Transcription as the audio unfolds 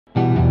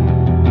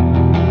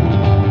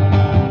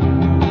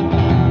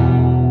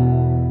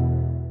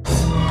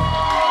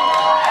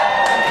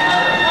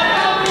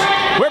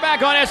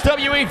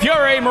SWE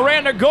Fury,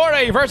 Miranda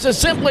Gordy versus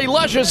Simply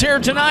Luscious here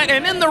tonight.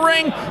 And in the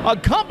ring,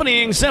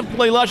 accompanying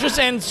Simply Luscious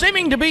and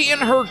seeming to be in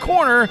her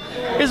corner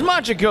is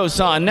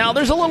Machiko-san. Now,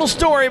 there's a little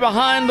story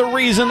behind the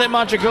reason that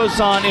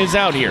Machiko-san is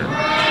out here.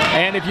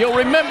 And if you'll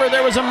remember,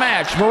 there was a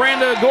match,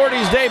 Miranda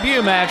Gordy's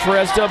debut match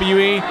for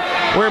SWE,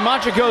 where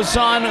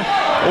Machiko-san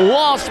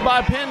lost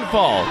by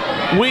pinfall.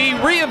 We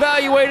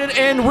reevaluated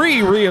and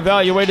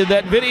re-reevaluated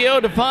that video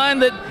to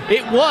find that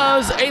it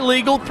was a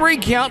legal 3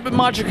 count, but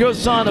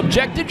Machiko-san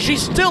objected. She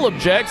still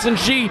objects, and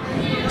she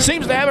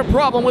seems to have a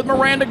problem with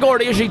Miranda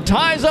Gordy as she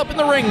ties up in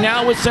the ring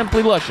now with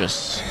Simply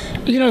Luscious.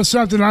 You know,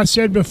 something I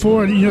said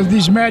before,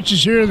 these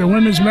matches here, the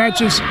women's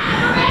matches,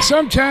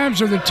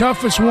 sometimes are the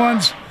toughest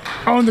ones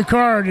on the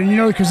card, and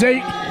because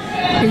it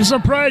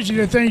surprises you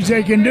the things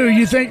they can do.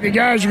 You think the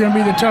guys are going to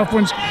be the tough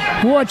ones.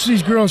 Watch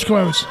these girls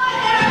close.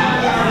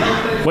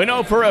 We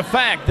know for a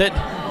fact that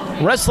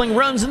wrestling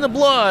runs in the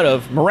blood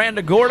of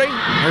Miranda Gordy,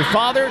 her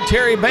father,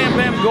 Terry Bam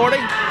Bam Gordy.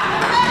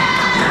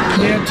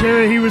 Yeah,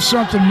 Terry, he was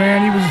something,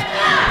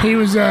 man. He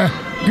was a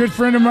good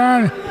friend of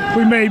mine.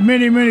 We made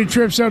many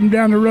trips up and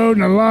down the road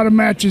and a lot of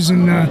matches,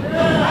 and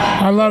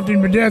I loved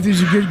him to death.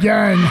 He's a good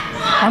guy, and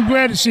I'm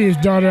glad to see his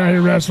daughter out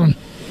here wrestling.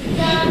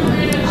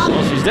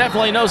 Well, she's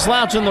definitely no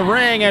slouch in the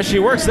ring as she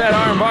works that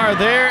arm bar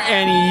there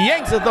and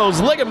yanks at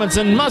those ligaments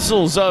and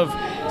muscles of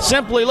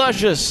Simply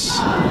Luscious.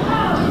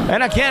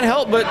 And I can't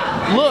help but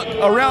look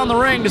around the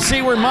ring to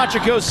see where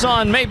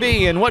Machiko-san may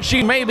be and what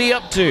she may be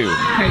up to.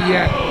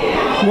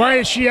 Yeah. Why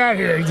is she out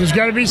here? There's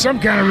got to be some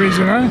kind of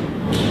reason, huh?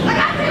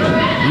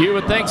 You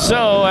would think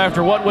so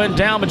after what went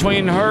down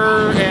between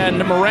her and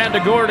Miranda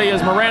Gordy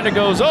as Miranda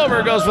goes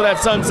over, goes for that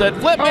sunset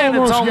flip, and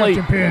it's only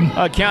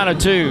a count of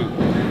 2.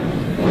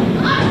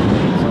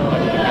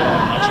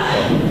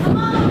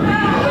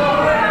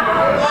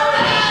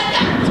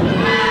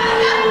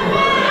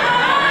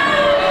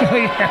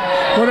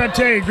 What I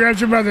tell you, grabs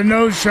her by the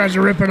nose, tries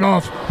to rip it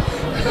off. Look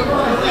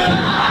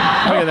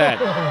at that.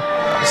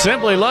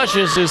 Simply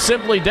Luscious is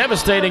simply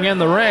devastating in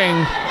the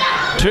ring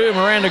to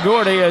Miranda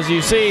Gordy as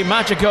you see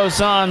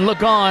Machiko-san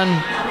look on.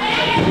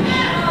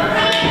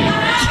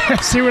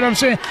 See what I'm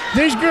saying?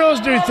 These girls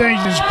do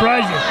things that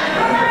surprise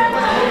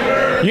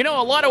you.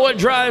 A lot of what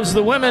drives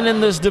the women in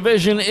this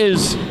division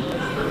is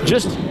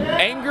just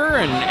anger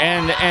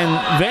and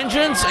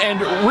vengeance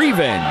and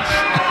revenge.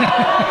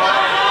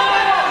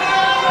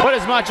 What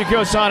is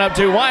Machiko-san up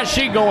to? Why is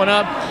she going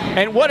up?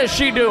 And what is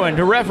she doing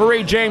to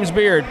referee James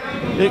Beard?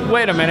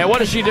 Wait a minute.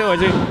 What is she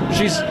doing?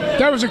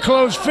 That was a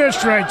closed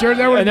fist right there.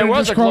 That would have been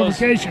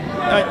disqualification.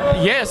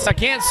 Yes, I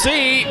can't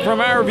see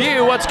from our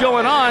view what's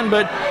going on,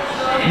 but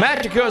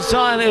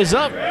Machiko-san is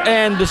up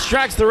and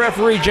distracts the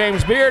referee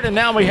James Beard, and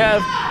now we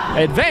have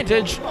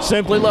advantage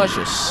Simply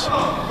Luscious.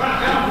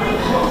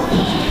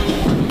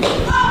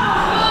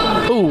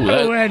 Ooh,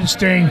 that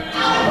sting.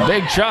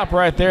 Big chop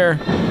right there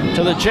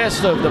to the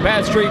chest of the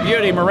Bad Street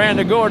Beauty,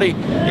 Miranda Gordy.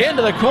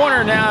 Into the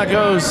corner now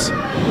goes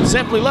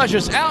Simply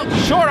Luscious. Out,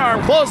 short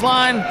arm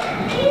clothesline.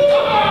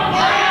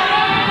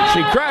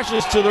 She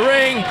crashes to the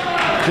ring.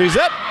 She's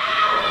up,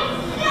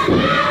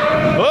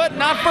 but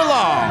not for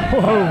long.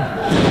 Whoa.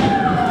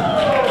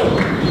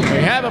 We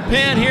have a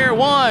pin here,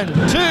 1, 2,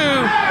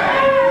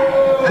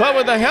 but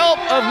with the help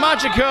of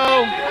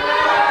Machiko,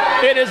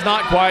 it is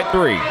not quite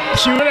 3.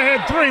 She would have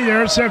had 3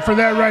 there, except for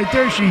that right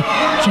there. She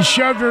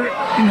shoved her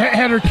and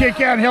had her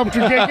kick out and helped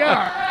her kick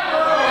out.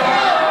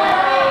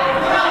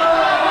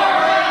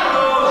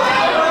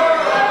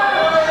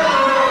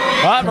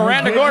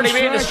 Miranda Gordy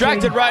being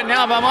distracted right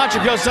now by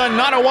Machiko-san.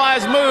 Not a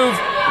wise move.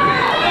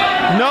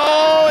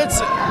 No, it's...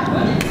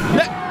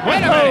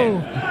 Wait a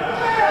minute.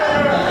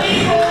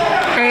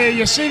 Hey,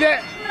 you see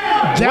that?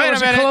 That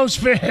was a close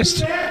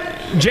fist.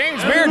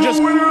 James Beard just...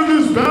 The winner of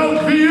this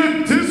bout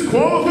via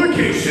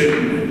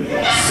disqualification,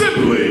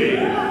 Simply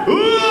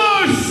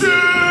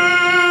Luscious!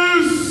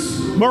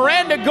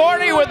 Miranda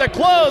Gordy with a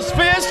closed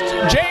fist.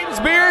 James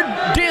Beard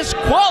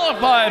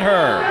disqualified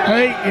her.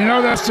 Hey,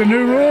 that's the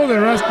new rule that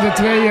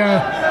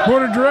the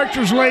board of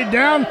directors laid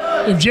down.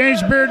 If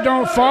James Beard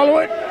don't follow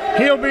it,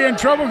 he'll be in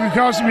trouble. It could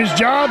cost him his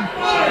job.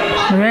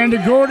 Miranda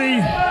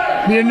Gordy,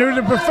 being new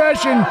to the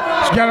profession,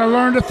 has got to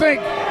learn to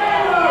think.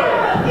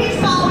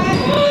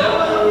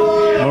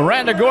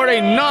 Miranda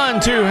Gordy none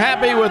too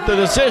happy with the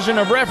decision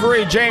of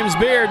referee James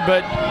Beard,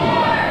 but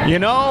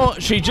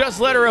she just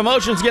let her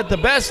emotions get the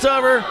best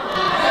of her.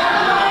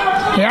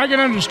 Yeah, I can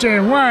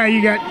understand why.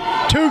 You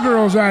got 2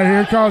 girls out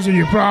here causing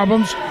you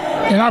problems,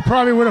 and I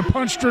probably would have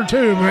punched her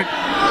too, but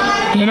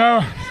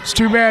it's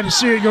too bad to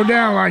see it go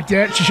down like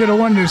that. She should have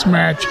won this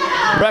match.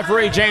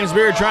 Referee James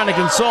Beard trying to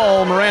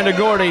console Miranda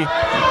Gordy,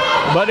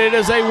 but it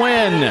is a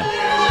win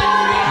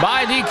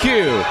by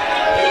DQ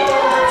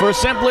for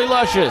Simply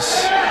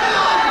Luscious.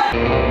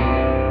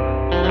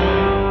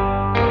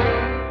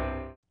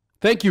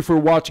 Thank you for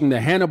watching the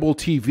Hannibal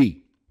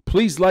TV.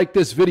 Please like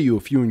this video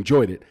if you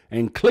enjoyed it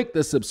and click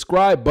the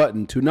subscribe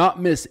button to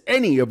not miss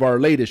any of our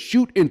latest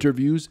shoot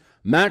interviews,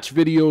 match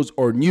videos,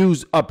 or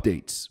news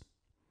updates.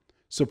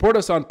 Support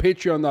us on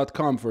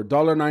patreon.com for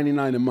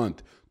 $1.99 a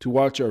month to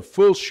watch our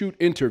full shoot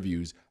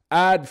interviews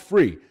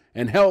ad-free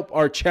and help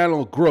our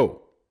channel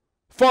grow.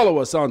 Follow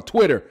us on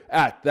Twitter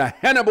at the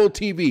Hannibal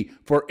TV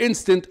for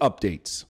instant updates.